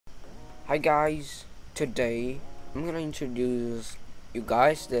Hi guys, today I'm gonna introduce you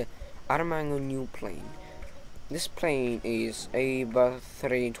guys the A321Neo plane. This plane is a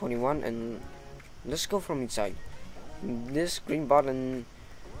A321 and let's go from inside. This green button,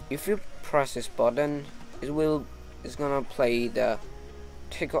 if you press this button, it's gonna play the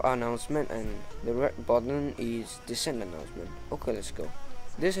takeoff announcement, and the red button is descent announcement. Okay, let's go.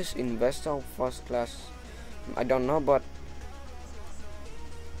 This is investor first class. I don't know, but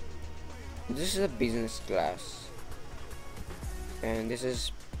this is a business class, and this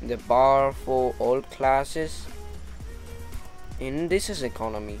is the bar for all classes, and this is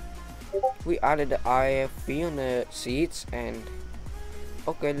economy. We added the IFV on the seats, and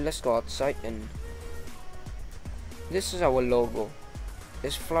okay, let's go outside. And this is our logo.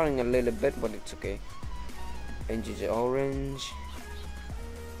 It's flooding a little bit, but it's okay. Engine orange,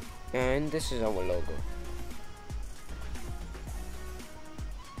 and this is our logo.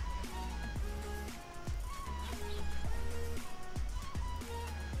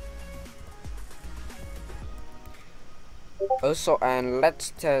 Also, and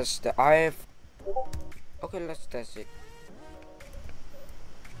let's test the IF. Okay, let's test it.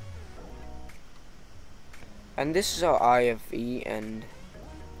 And this is our IFE, and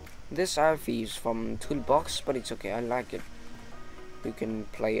this IFE is from Toolbox, but it's okay, I like it. You can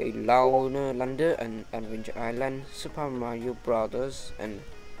play a Lone Lander and Adventure Island, Super Mario Brothers, and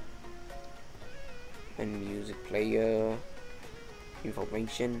music player,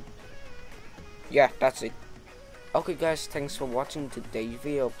 information. Yeah, that's it. Okay guys, thanks for watching today's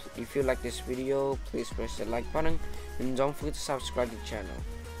video. If you like this video, please press the like button and don't forget to subscribe to the channel.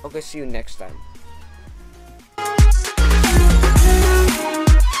 Okay, see you next time.